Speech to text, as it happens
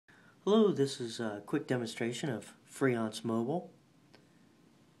Hello, this is a quick demonstration of Freeance Mobile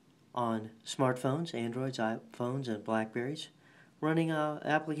on smartphones, Androids, iPhones, and Blackberries, running an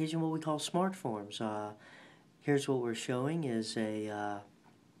application what we call SmartForms. Here's what we're showing is a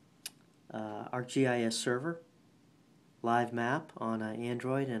ArcGIS server, live map on an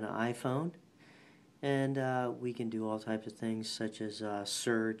Android and an iPhone, and we can do all types of things such as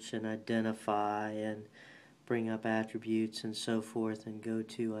search and identify and bring up attributes and so forth, and go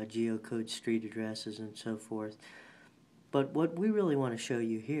to geocode street addresses and so forth. But what we really want to show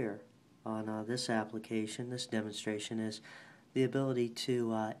you here on this application, this demonstration, is the ability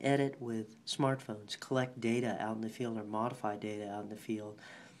to edit with smartphones, collect data out in the field or modify data out in the field,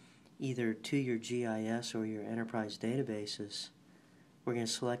 either to your GIS or your enterprise databases. We're going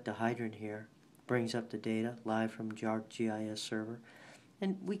to select a hydrant here, brings up the data live from ArcGIS server,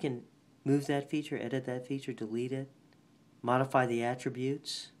 and we can move that feature, edit that feature, delete it, modify the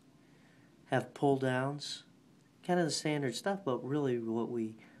attributes, have pull downs, kind of the standard stuff. But really what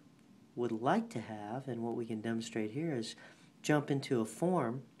we would like to have, and what we can demonstrate here, is jump into a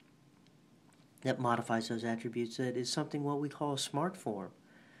form that modifies those attributes. That is something what we call a smart form.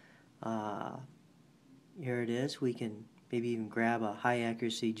 Here it is. We can maybe even grab a high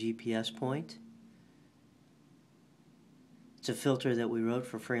accuracy GPS point. It's a filter that we wrote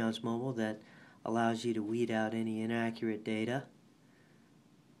for Freeance Mobile that allows you to weed out any inaccurate data.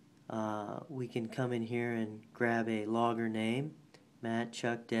 We can come in here and grab a logger name, Matt,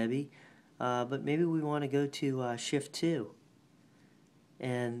 Chuck, Debbie, but maybe we want to go to Shift 2,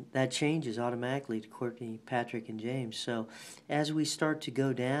 and that changes automatically to Courtney, Patrick, and James. So as we start to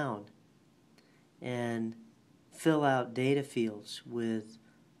go down and fill out data fields with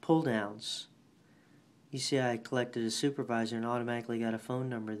pull downs, you see I collected a supervisor and automatically got a phone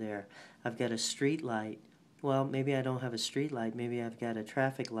number there. I've got a street light. Well, maybe I don't have a street light. Maybe I've got a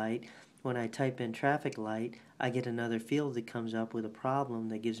traffic light. When I type in traffic light, I get another field that comes up with a problem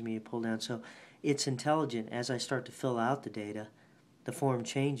that gives me a pull down. So it's intelligent. As I start to fill out the data, the form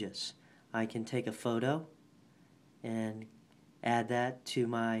changes. I can take a photo and add that to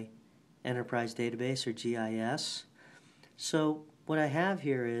my enterprise database or GIS. So what I have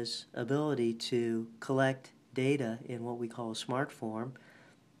here is ability to collect data in what we call a smart form,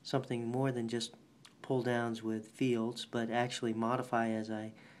 something more than just pull downs with fields, but actually modify as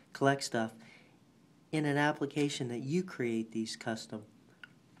I collect stuff in an application that you create these custom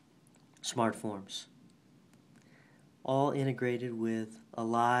smart forms, all integrated with a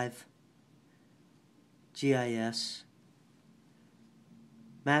live GIS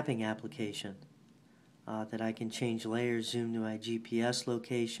mapping application. That I can change layers, zoom to my GPS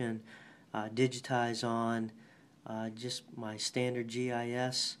location, digitize on, just my standard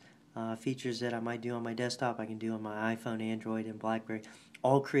GIS features that I might do on my desktop, I can do on my iPhone, Android, and Blackberry,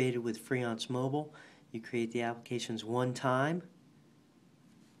 all created with Freeance Mobile. You create the applications one time,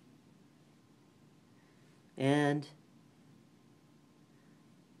 and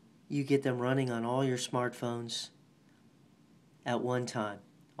you get them running on all your smartphones at one time,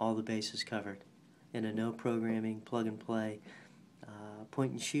 all the bases covered, in a no programming, plug and play,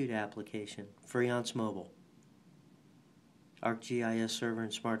 point and shoot application. Freeance Mobile, ArcGIS server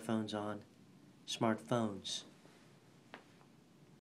and smartphones on smartphones.